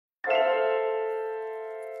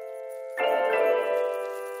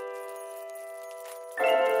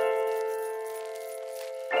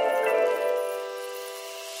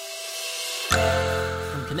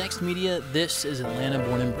Next Media, this is Atlanta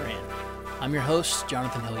Born and Brand. I'm your host,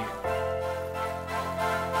 Jonathan Hilliard.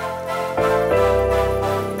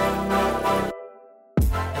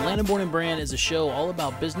 Atlanta Born and Brand is a show all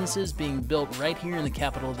about businesses being built right here in the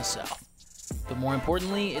capital of the South. But more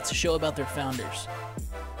importantly, it's a show about their founders.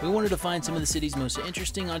 We wanted to find some of the city's most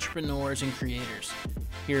interesting entrepreneurs and creators,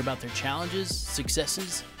 hear about their challenges,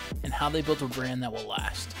 successes, and how they built a brand that will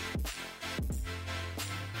last.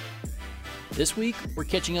 This week, we're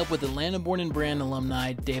catching up with Atlanta Born and Brand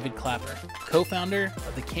alumni David Clapper, co-founder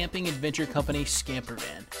of the camping adventure company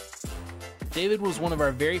Scampervan. David was one of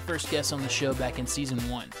our very first guests on the show back in season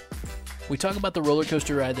 1. We talk about the roller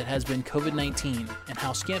coaster ride that has been COVID-19 and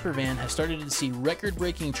how Scampervan has started to see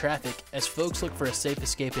record-breaking traffic as folks look for a safe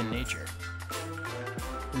escape in nature.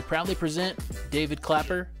 We proudly present David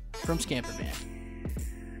Clapper from Scampervan.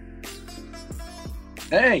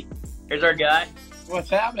 Hey, Here's our guy. what's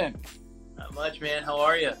happening? Not much, man. How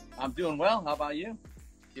are you? I'm doing well. How about you?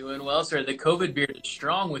 Doing well, sir. The COVID beard is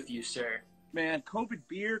strong with you, sir. Man, COVID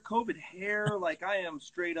beer, COVID hair, like I am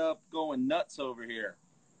straight up going nuts over here.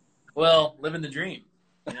 Well, living the dream.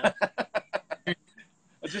 You know?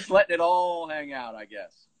 Just letting it all hang out, I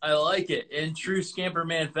guess. I like it in true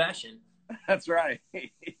Scamperman fashion. That's right.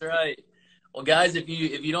 That's right. Well, guys, if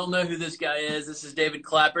you don't know who this guy is, this is David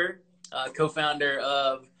Clapper, co-founder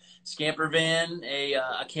of Scampervan,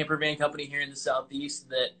 a camper van company here in the Southeast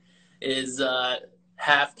that is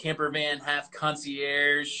half camper van, half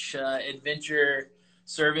concierge adventure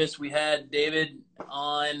service. We had David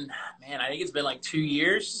on, man, I think it's been like 2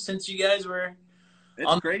 years since you guys were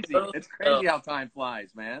It's crazy. It's crazy how time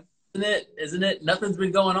flies, man. Isn't it? Nothing's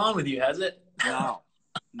been going on with you, has it? No,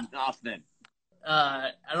 nothing.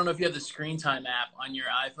 I don't know if you have the screen time app on your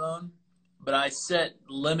iPhone, but I set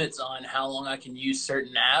limits on how long I can use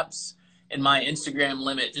certain apps, and my Instagram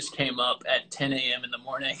limit just came up at 10 a.m. in the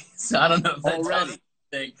morning. So I don't know if that's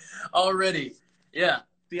anything. Already. Yeah.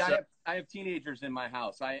 See, so, I have teenagers in my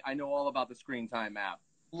house. I know all about the screen time app.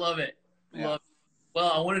 Love it. Yeah. Love it.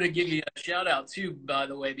 Well, I wanted to give you a shout out too, by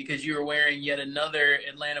the way, because you were wearing yet another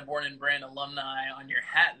Atlanta Born and Brand alumni on your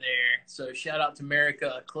hat there. So shout out to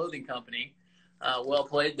America Clothing Company. Well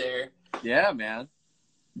played there. Yeah, man.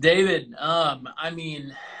 David, I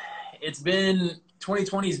mean,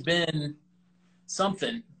 2020's been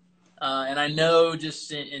something. And I know just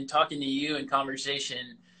in talking to you in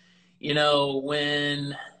conversation, you know,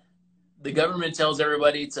 when the government tells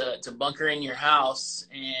everybody to bunker in your house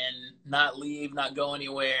and not leave, not go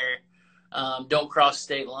anywhere, don't cross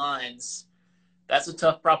state lines, that's a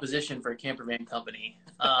tough proposition for a camper van company.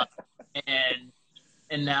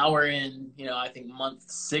 And now we're in, you know, I think month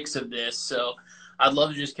 6 of this. So I'd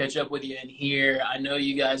love to just catch up with you and hear. I know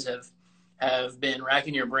you guys have been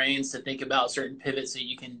racking your brains to think about certain pivots that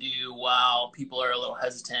you can do while people are a little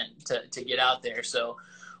hesitant to get out there. So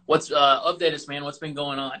what's update us, man? What's been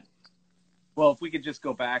going on? Well, if we could just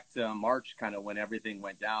go back to March, kind of when everything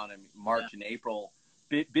went down. I mean, March and April,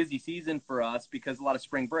 busy season for us because a lot of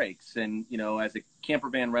spring breaks. And, you know, as a camper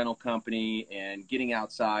van rental company and getting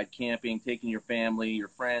outside, camping, taking your family, your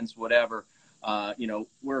friends, whatever, you know,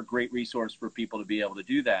 we're a great resource for people to be able to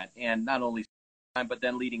do that. And not only time, but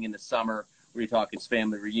then leading into summer, where you're talking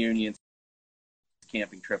family reunions,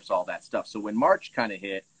 camping trips, all that stuff. So when March kind of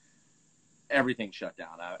hit, everything shut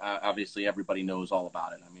down. Obviously, everybody knows all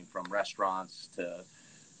about it. I mean, from restaurants to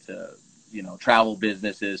you know, travel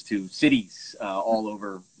businesses to cities all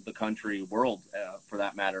over the country, world for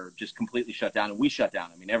that matter, just completely shut down. And we shut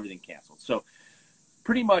down. I mean, everything canceled. So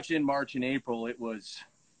pretty much in March and April, it was,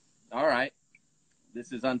 all right,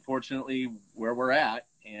 this is unfortunately where we're at,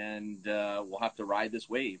 and we'll have to ride this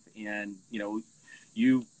wave. And, you know,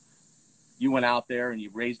 you went out there and you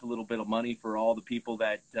raised a little bit of money for all the people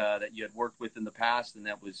that you had worked with in the past, and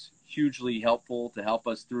that was hugely helpful to help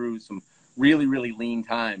us through some really, really lean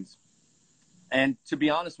times. And to be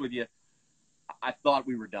honest with you, I thought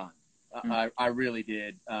we were done. I really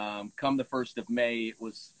did. Come the 1st of May, it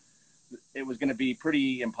was going to be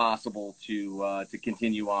pretty impossible to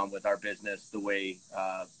continue on with our business the way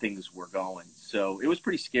things were going. So it was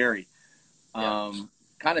pretty scary. Yeah.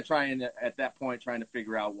 Kind of trying to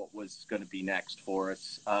figure out what was going to be next for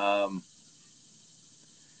us.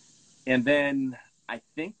 And then I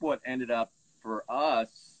think what ended up for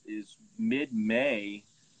us is mid-May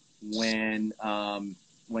when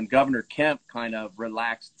Governor Kemp kind of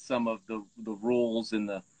relaxed some of the rules and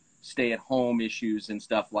the stay-at-home issues and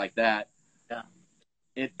stuff like that. Yeah.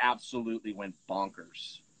 It absolutely went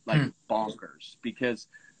bonkers, bonkers, because,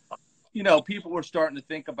 you know, people were starting to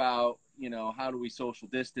think about, you know, how do we social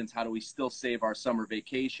distance? How do we still save our summer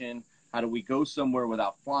vacation? How do we go somewhere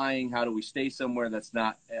without flying? How do we stay somewhere that's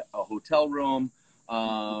not a hotel room?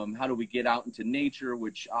 How do we get out into nature,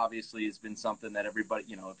 which obviously has been something that everybody,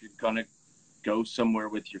 you know, if you're going to go somewhere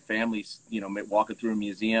with your families, you know, walking through a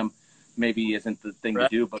museum maybe isn't the thing to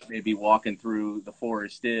do, but maybe walking through the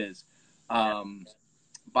forest is.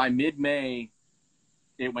 By mid-May,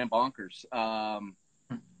 it went bonkers.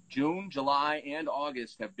 June, July, and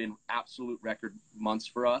August have been absolute record months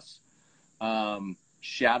for us,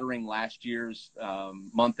 shattering last year's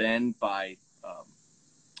month end by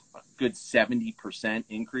a good 70%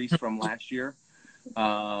 increase from last year.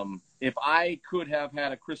 If I could have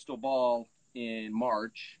had a crystal ball in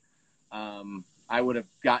March, I would have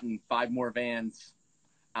gotten 5 more vans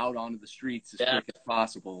out onto the streets as quick as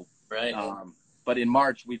possible. Right. But in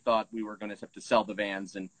March, we thought we were going to have to sell the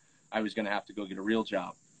vans, and I was going to have to go get a real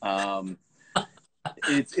job.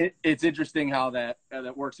 It's interesting how that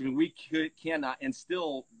works. I mean, we cannot, and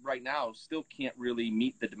still right now, still can't really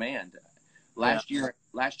meet the demand. Last year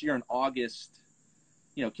in August,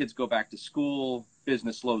 you know, kids go back to school,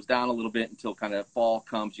 business slows down a little bit until kind of fall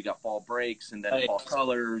comes. You got fall breaks and then fall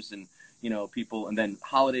colors, and you know, people, and then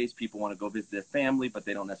holidays. People want to go visit their family, but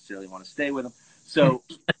they don't necessarily want to stay with them. So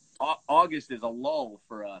August is a lull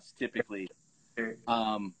for us typically.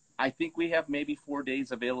 I think we have maybe 4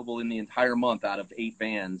 days available in the entire month out of 8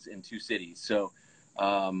 vans in 2 cities. So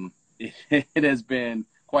it has been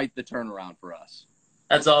quite the turnaround for us.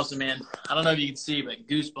 That's awesome, man. I don't know if you can see, but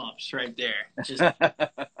goosebumps right there.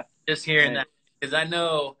 Just hearing that, because I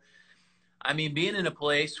know, I mean, being in a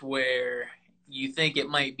place where you think it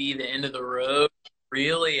might be the end of the road,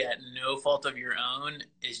 really at no fault of your own,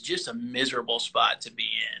 is just a miserable spot to be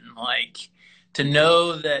in. Like, to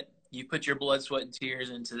know that you put your blood, sweat, and tears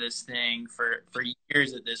into this thing for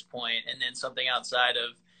years at this point, and then something outside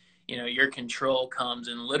of, you know, your control comes,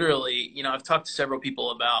 and literally, you know, I've talked to several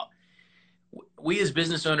people about, we as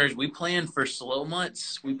business owners, we plan for slow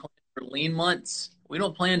months, we plan for lean months. We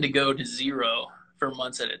don't plan to go to 0 for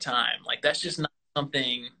months at a time. Like, that's just not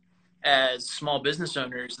something as small business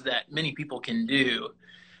owners that many people can do.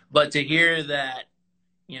 But to hear that,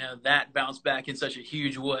 you know, that bounce back in such a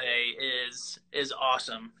huge way is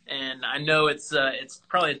awesome. And I know it's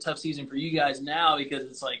probably a tough season for you guys now, because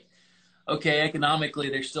it's like, okay, economically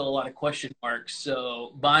there's still a lot of question marks.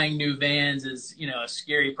 So buying new vans is, you know, a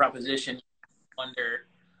scary proposition. Wonder,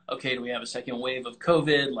 okay, do we have a second wave of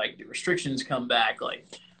COVID? Like, do restrictions come back? Like,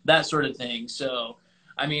 that sort of thing. So,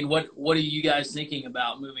 I mean, what are you guys thinking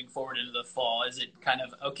about moving forward into the fall? Is it kind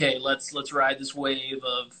of, okay, let's ride this wave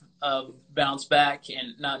of bounce back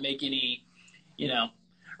and not make any, you know,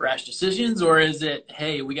 rash decisions? Or is it,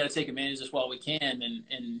 hey, we got to take advantage of this while we can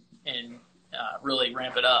and really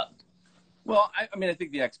ramp it up? Well, I mean, I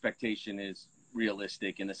think the expectation is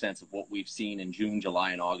realistic in the sense of what we've seen in June,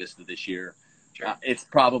 July, and August of this year. Sure. It's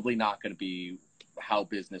probably not going to be how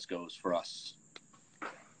business goes for us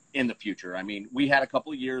in the future. I mean, we had a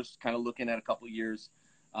couple of years, kind of looking at a couple of years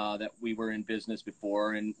that we were in business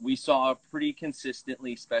before, and we saw pretty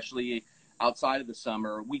consistently, especially outside of the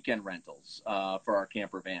summer, weekend rentals for our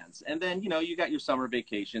camper vans. And then, you know, you got your summer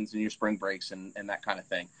vacations and your spring breaks and that kind of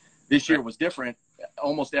thing. This year was different.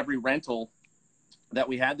 Almost every rental that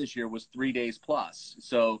we had this year was 3 days plus.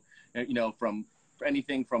 So, you know, from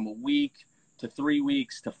anything from a week to 3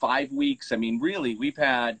 weeks to 5 weeks. I mean, really, we've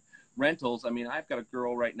had rentals. I mean, I've got a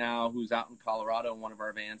girl right now who's out in Colorado in one of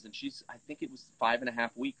our vans, and she's, I think it was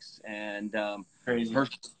 5.5 weeks. And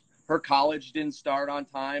her college didn't start on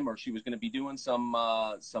time, or she was going to be doing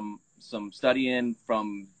some studying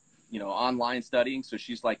from, you know, online studying. So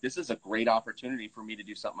she's like, this is a great opportunity for me to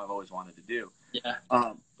do something I've always wanted to do.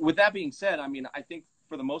 Yeah. With that being said, I mean, I think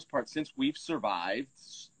for the most part, since we've survived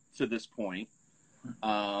to this point,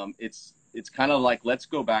 it's kind of like, let's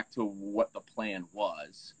go back to what the plan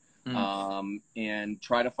was, and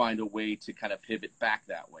try to find a way to kind of pivot back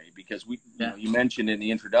that way. Because you know, you mentioned in the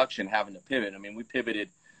introduction having to pivot. I mean, we pivoted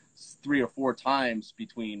 3 or 4 times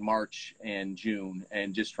between March and June,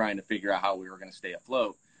 and just trying to figure out how we were going to stay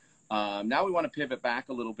afloat. Now we want to pivot back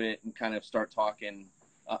a little bit and kind of start talking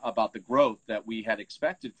about the growth that we had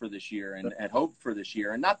expected for this year and had hoped for this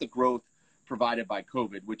year, and not the growth provided by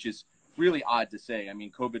COVID, which is really odd to say. I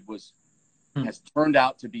mean, COVID has turned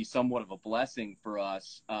out to be somewhat of a blessing for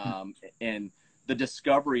us, and the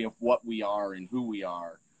discovery of what we are and who we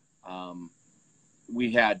are.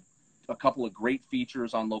 We had a couple of great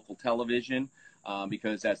features on local television,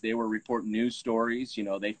 because as they were reporting news stories, you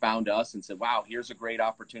know, they found us and said, wow, here's a great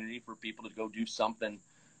opportunity for people to go do something,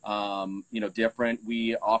 you know, different.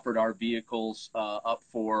 We offered our vehicles up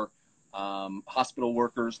for hospital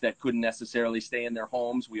workers that couldn't necessarily stay in their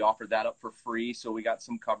homes. We offered that up for free. So we got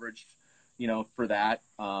some coverage for that.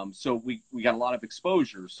 So we got a lot of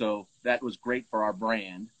exposure. So that was great for our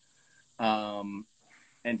brand. And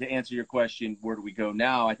to answer your question, where do we go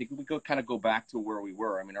now? I think we go back to where we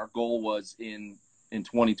were. I mean, our goal was in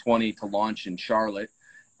 2020 to launch in Charlotte.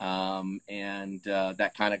 And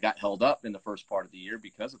that kind of got held up in the first part of the year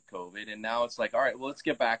because of COVID. And now it's like, all right, well, let's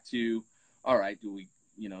get back to, all right, do we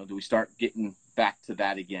start getting back to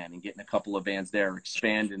that again and getting a couple of vans there,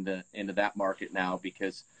 expand into that market now,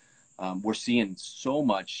 because we're seeing so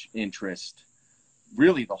much interest,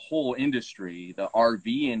 really the whole industry, the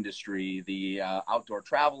RV industry, the outdoor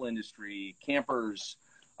travel industry, campers.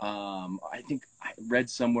 I think I read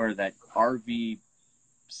somewhere that RV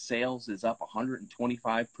sales is up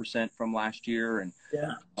 125% from last year. And,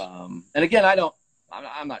 and again,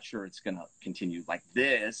 I'm not sure it's going to continue like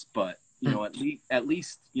this, but at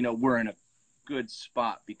least, we're in a good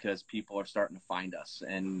spot because people are starting to find us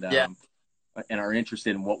and are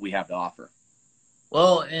interested in what we have to offer.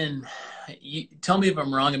 Well, and you tell me if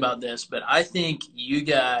I'm wrong about this, but I think you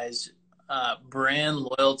guys, brand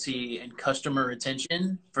loyalty and customer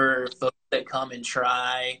retention for folks that come and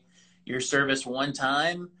try your service one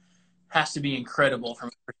time has to be incredible from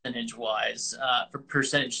for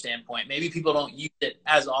percentage standpoint. Maybe people don't use it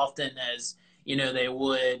as often as, they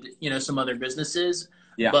would, some other businesses.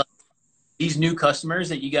 Yeah. But these new customers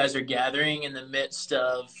that you guys are gathering in the midst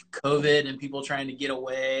of COVID and people trying to get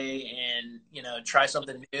away and, try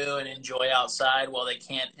something new and enjoy outside while they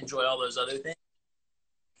can't enjoy all those other things,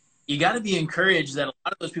 you got to be encouraged that a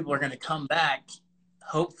lot of those people are going to come back,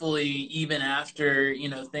 hopefully even after,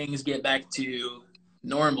 things get back to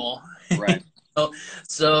normal. Right.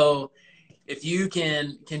 So if you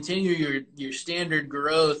can continue your standard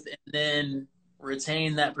growth and then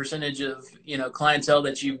retain that percentage of, clientele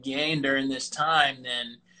that you've gained during this time,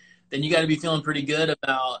 then you got to be feeling pretty good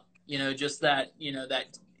about, just that,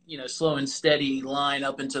 slow and steady line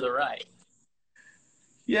up and to the right.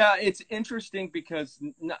 Yeah, it's interesting because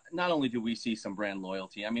not only do we see some brand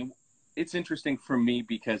loyalty, I mean, it's interesting for me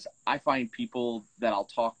because I find people that I'll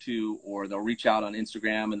talk to or they'll reach out on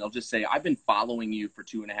Instagram and they'll just say, I've been following you for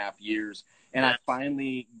 2.5 years and I'm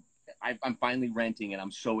finally renting and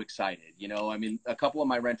I'm so excited. I mean, a couple of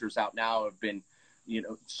my renters out now have been,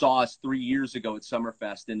 saw us 3 years ago at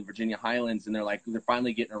Summerfest in the Virginia Highlands and they're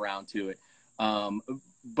finally getting around to it.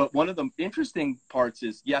 But one of the interesting parts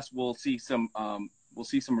is, yes, we'll see some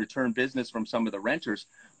return business from some of the renters,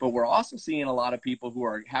 but we're also seeing a lot of people who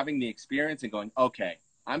are having the experience and going, okay,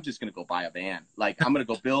 I'm just going to go buy a van. I'm going to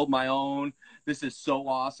go build my own. This is so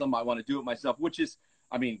awesome. I want to do it myself, which is,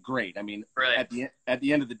 great. Right. At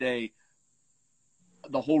the end of the day,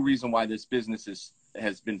 the whole reason why this business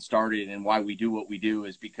has been started and why we do what we do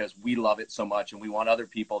is because we love it so much and we want other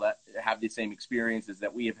people that have the same experiences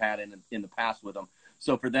that we have had in the past with them.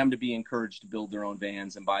 So for them to be encouraged to build their own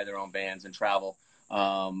vans and buy their own vans and travel,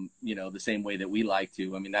 the same way that we like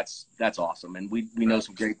to, that's awesome. And we know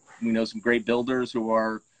some great builders who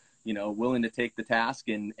are, willing to take the task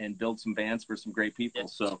and build some vans for some great people.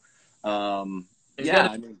 So, a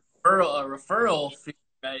referral fee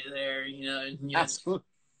right there, absolutely.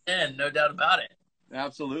 And no doubt about it.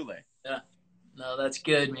 Absolutely. Yeah. No, that's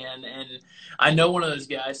good, man. And I know one of those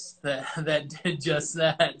guys that did just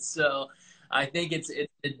that. So I think it's an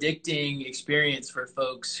addicting experience for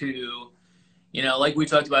folks who, like we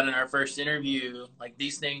talked about in our first interview,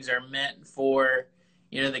 these things are meant for,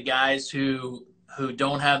 the guys who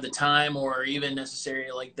don't have the time or even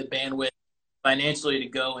necessarily the bandwidth financially to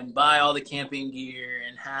go and buy all the camping gear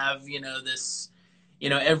and have, this,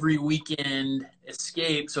 every weekend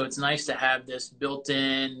escape. So it's nice to have this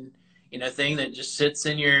built-in, thing that just sits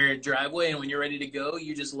in your driveway. And when you're ready to go,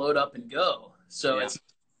 you just load up and go. So it's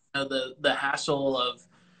the hassle of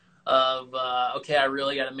okay, I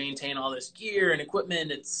really got to maintain all this gear and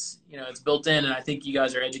equipment. It's, it's built in. And I think you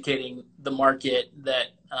guys are educating the market that,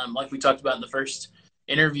 like we talked about in the first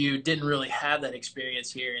interview, didn't really have that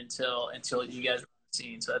experience here until you guys were on the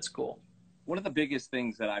scene. So that's cool. One of the biggest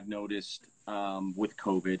things that I've noticed with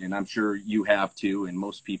COVID, and I'm sure you have too, and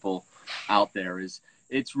most people out there, is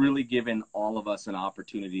it's really given all of us an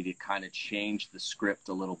opportunity to kind of change the script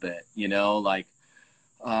a little bit,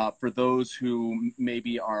 for those who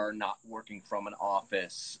maybe are not working from an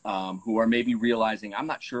office, who are maybe realizing, I'm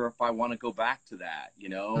not sure if I want to go back to that,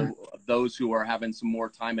 those who are having some more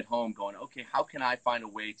time at home going, okay, how can I find a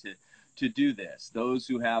way to do this? Those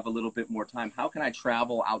who have a little bit more time, how can I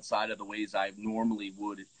travel outside of the ways I normally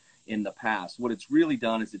would in the past? What it's really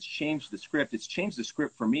done is it's changed the script. It's changed the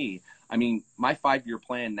script for me. My 5-year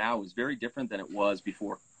plan now is very different than it was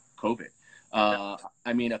before COVID. A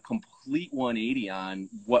complete 180 on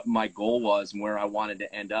what my goal was and where I wanted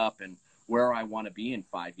to end up and where I want to be in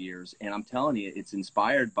 5 years. And I'm telling you, it's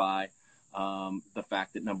inspired by the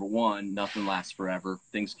fact that, number one, nothing lasts forever.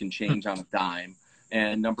 Things can change on a dime.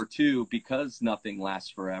 And number two, because nothing lasts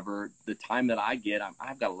forever, the time that I get,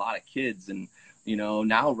 I've got a lot of kids. And,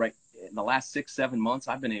 now right in the last 6-7 months,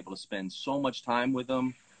 I've been able to spend so much time with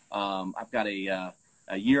them. I've got a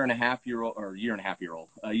year and a half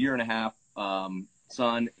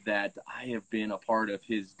son that I have been a part of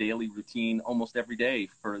his daily routine almost every day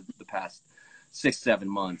for the past 6-7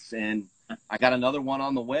 months. And I got another one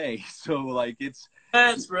on the way. So like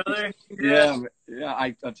Thanks, brother. Yeah.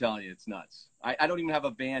 I'm telling you, it's nuts. I don't even have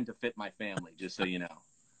a van to fit my family, just so you know.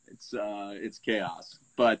 It's chaos.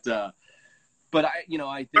 But I think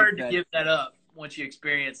it's hard to give that up once you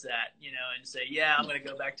experience that, and say, yeah, I'm going to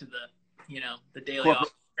go back to the daily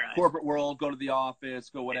office grind. Corporate world, go to the office,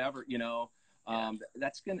 go whatever,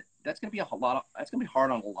 that's gonna be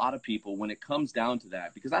hard on a lot of people when it comes down to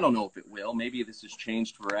that, because I don't know if it will. Maybe this has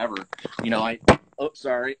changed forever. I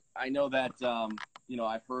know that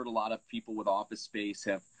I've heard a lot of people with office space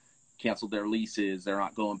have canceled their leases. They're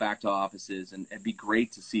not going back to offices, and it'd be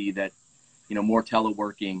great to see that more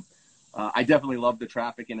teleworking. I definitely love the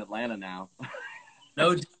traffic in Atlanta now.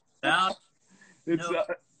 No doubt.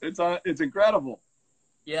 It's incredible.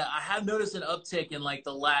 Yeah, I have noticed an uptick in like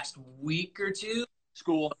the last week or two.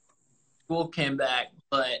 School came back,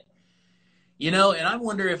 but and I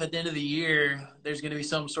wonder if at the end of the year there's going to be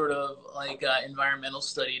some sort of like environmental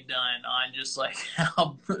study done on just like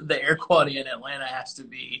how the air quality in Atlanta has to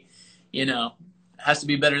be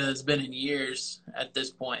better than it's been in years at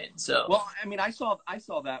this point. So, well, I mean, I saw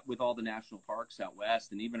that with all the national parks out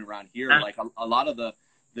west, and even around here, like a lot of the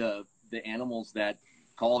animals that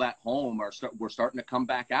call that home we're starting to come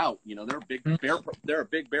back out. There are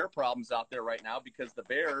big bear problems out there right now because the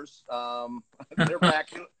bears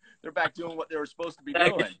they're back doing what they were supposed to be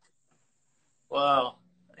doing. Wow,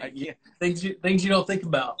 things you don't think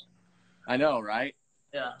about. I know, right?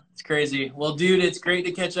 Yeah, it's crazy. Well, dude, it's great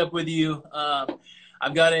to catch up with you.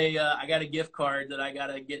 I've got I got a gift card that I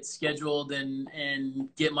gotta get scheduled and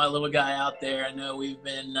get my little guy out there. I know we've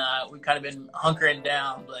kind of been hunkering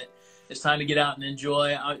down, but it's time to get out and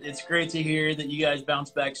enjoy. It's great to hear that you guys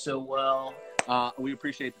bounce back so well. We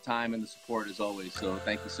appreciate the time and the support as always. So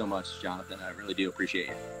thank you so much, Jonathan. I really do appreciate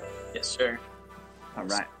it. Yes, sir. All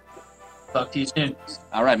right. Talk to you soon.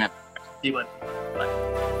 All right, man. See you, bud. Bye.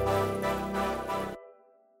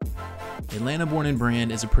 Atlanta Born and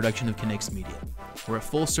Brand is a production of Connects Media. We're a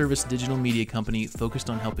full-service digital media company focused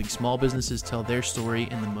on helping small businesses tell their story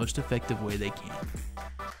in the most effective way they can.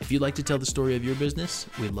 If you'd like to tell the story of your business,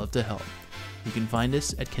 we'd love to help. You can find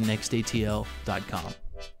us at connextatl.com.